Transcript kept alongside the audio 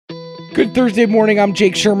Good Thursday morning, I'm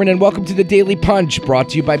Jake Sherman, and welcome to the Daily Punch, brought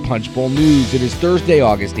to you by Punchbowl News. It is Thursday,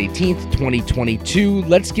 August 18th, 2022.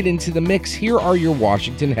 Let's get into the mix. Here are your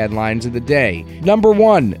Washington headlines of the day. Number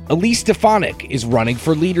 1, Elise Stefanik is running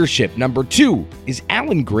for leadership. Number 2, is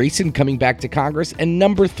Alan Grayson coming back to Congress? And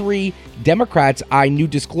number 3, Democrats eye new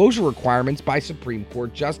disclosure requirements by Supreme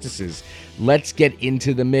Court justices. Let's get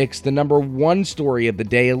into the mix. The number 1 story of the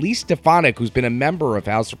day, Elise Stefanik, who's been a member of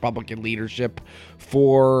House Republican leadership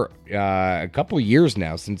for a couple of years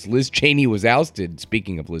now, since Liz Cheney was ousted.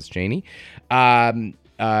 Speaking of Liz Cheney,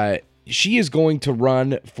 she is going to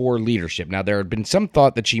run for leadership. Now, there had been some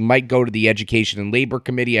thought that she might go to the Education and Labor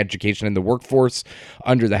Committee, Education and the Workforce,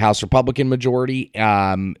 under the House Republican majority.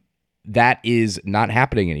 That is not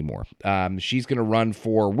happening anymore. She's going to run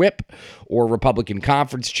for whip or Republican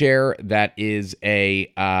conference chair. She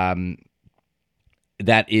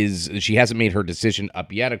hasn't made her decision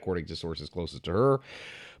up yet, according to sources closest to her.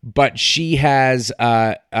 But she has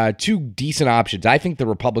 2 decent options. I think the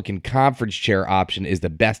Republican conference chair option is the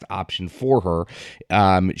best option for her.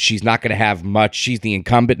 She's not going to have much. She's the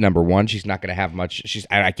incumbent, number 1. She's not going to have much.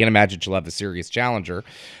 I can't imagine she'll have a serious challenger.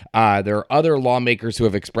 There are other lawmakers who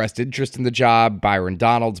have expressed interest in the job: Byron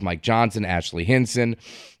Donalds, Mike Johnson, Ashley Hinson.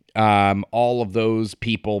 All of those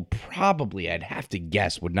people probably, I'd have to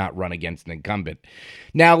guess, would not run against an incumbent.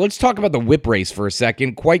 Now, let's talk about the whip race for a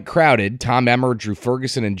second. Quite crowded. Tom Emmer, Drew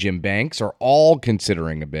Ferguson, and Jim Banks are all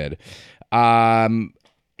considering a bid.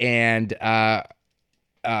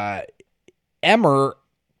 Emmer,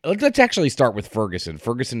 let's actually start with Ferguson.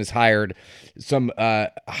 Ferguson has hired some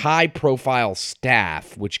high-profile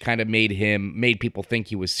staff, which kind of made people think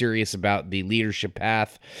he was serious about the leadership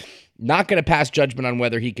path. Not going to pass judgment on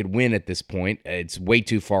whether he could win at this point. It's way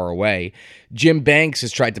too far away. Jim Banks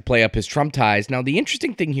has tried to play up his Trump ties. Now, the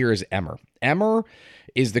interesting thing here is Emmer. Emmer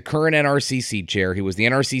is the current NRCC chair. He was the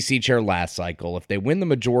NRCC chair last cycle. If they win the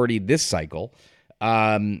majority this cycle,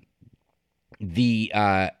 that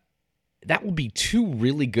will be 2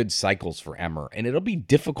 really good cycles for Emmer, and it'll be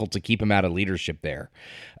difficult to keep him out of leadership there.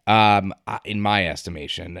 In my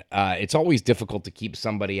estimation, it's always difficult to keep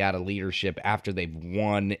somebody out of leadership after they've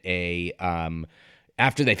won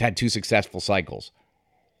after they've had 2 successful cycles.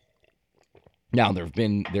 Now, there have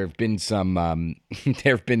been some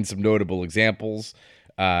notable examples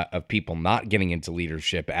of people not getting into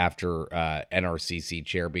leadership after NRCC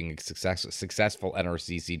chair being a successful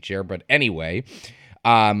NRCC chair. But anyway,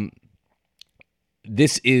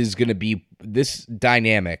 this is going to be this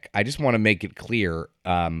dynamic. I just want to make it clear.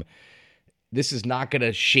 This is not going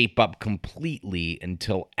to shape up completely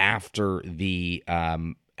until after the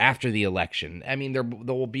election. I mean, there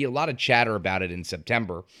will be a lot of chatter about it in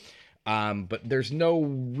September, but there's no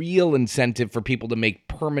real incentive for people to make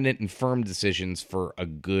permanent and firm decisions for a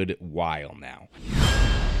good while now.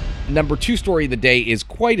 Number 2 story of the day is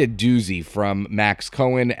quite a doozy from Max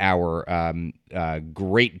Cohen, our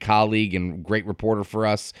great colleague and great reporter for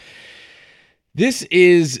us. This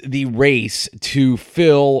is the race to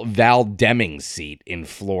fill Val Deming's seat in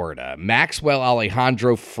Florida. Maxwell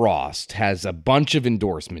Alejandro Frost has a bunch of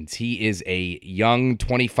endorsements. He is a young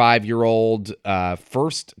 25-year-old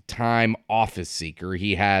first-time office seeker.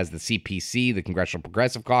 He has the CPC, the Congressional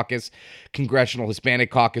Progressive Caucus, Congressional Hispanic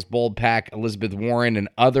Caucus, Bold Pack, Elizabeth Warren, and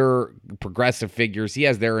other progressive figures. He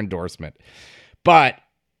has their endorsement. But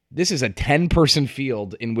this is a 10-person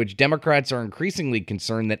field in which Democrats are increasingly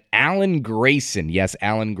concerned that Alan Grayson, yes,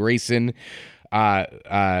 Alan Grayson,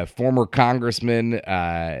 former congressman,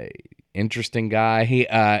 interesting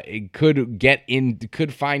guy,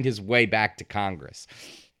 could find his way back to Congress.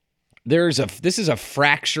 This is a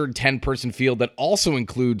fractured 10-person field that also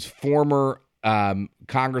includes former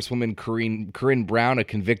Congresswoman Corinne Brown, a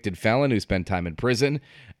convicted felon who spent time in prison,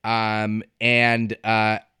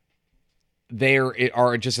 there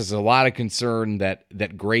are just as a lot of concern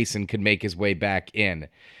that Grayson could make his way back in.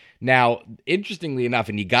 Now, interestingly enough,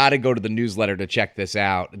 and you got to go to the newsletter to check this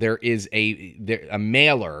out, there is a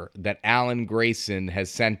mailer that Alan Grayson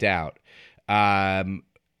has sent out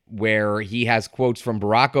where he has quotes from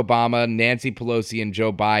Barack Obama, Nancy Pelosi, and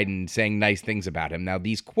Joe Biden saying nice things about him. Now,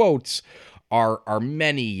 these quotes are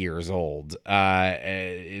many years old.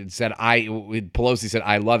 Pelosi said,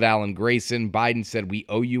 "I love Alan Grayson." Biden said, "We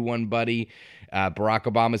owe you one, buddy." Barack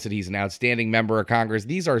Obama said he's an outstanding member of Congress.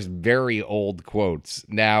 These are very old quotes.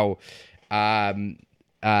 Now, Pelosi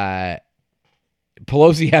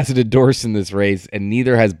hasn't endorsed in this race, and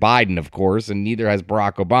neither has Biden, of course, and neither has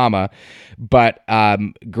Barack Obama. But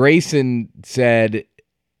Grayson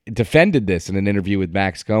defended this in an interview with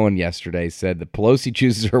Max Cohen yesterday, said that Pelosi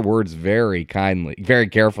chooses her words very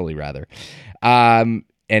carefully, rather.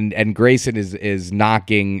 and Grayson is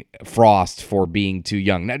knocking Frost for being too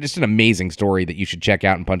young. Now, just an amazing story that you should check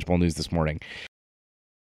out in Punchbowl News this morning.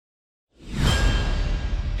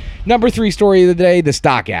 Number 3 story of the day, the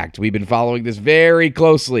Stock Act. We've been following this very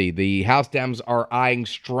closely. The House Dems are eyeing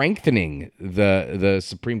strengthening the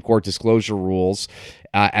Supreme Court disclosure rules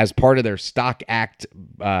as part of their Stock Act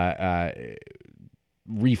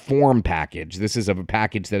reform package. This is a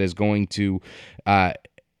package that is going to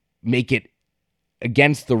make it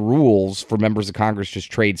against the rules for members of Congress to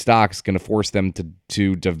trade stocks, going to force them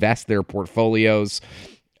to divest their portfolios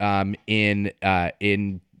in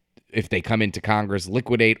if they come into Congress,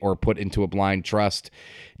 liquidate or put into a blind trust.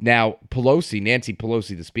 Now, Nancy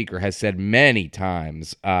Pelosi, the Speaker, has said many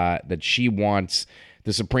times that she wants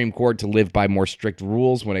the Supreme Court to live by more strict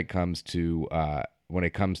rules when it comes to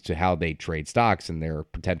how they trade stocks and their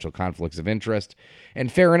potential conflicts of interest. And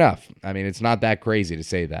fair enough. I mean, it's not that crazy to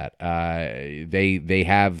say that.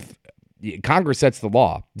 Congress sets the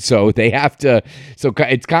law, so they have to. So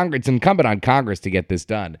it's incumbent on Congress to get this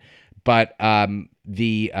done. But they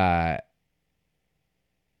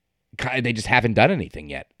just haven't done anything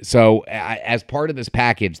yet. So as part of this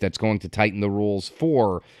package that's going to tighten the rules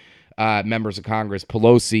for members of Congress,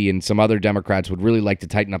 Pelosi and some other Democrats would really like to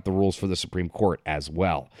tighten up the rules for the Supreme Court as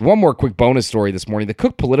well. One more quick bonus story this morning. The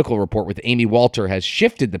Cook Political Report with Amy Walter has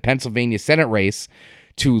shifted the Pennsylvania Senate race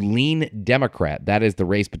to lean Democrat. That is the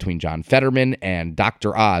race between John Fetterman and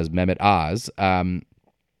Dr. Oz, Mehmet Oz.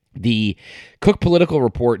 The Cook Political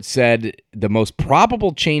Report said the most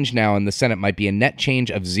probable change now in the Senate might be a net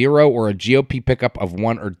change of 0 or a GOP pickup of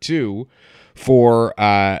 1 or 2 for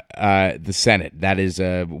the Senate. That is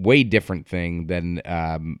a way different thing than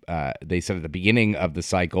they said at the beginning of the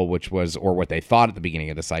cycle, or what they thought at the beginning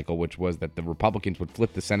of the cycle, which was that the Republicans would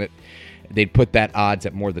flip the Senate. They'd put that odds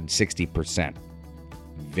at more than 60%.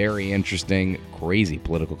 Very interesting, crazy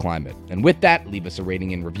political climate. And with that, leave us a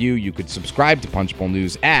rating and review. You could subscribe to Punchbowl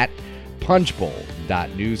News at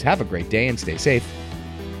punchbowl.news. Have a great day and stay safe.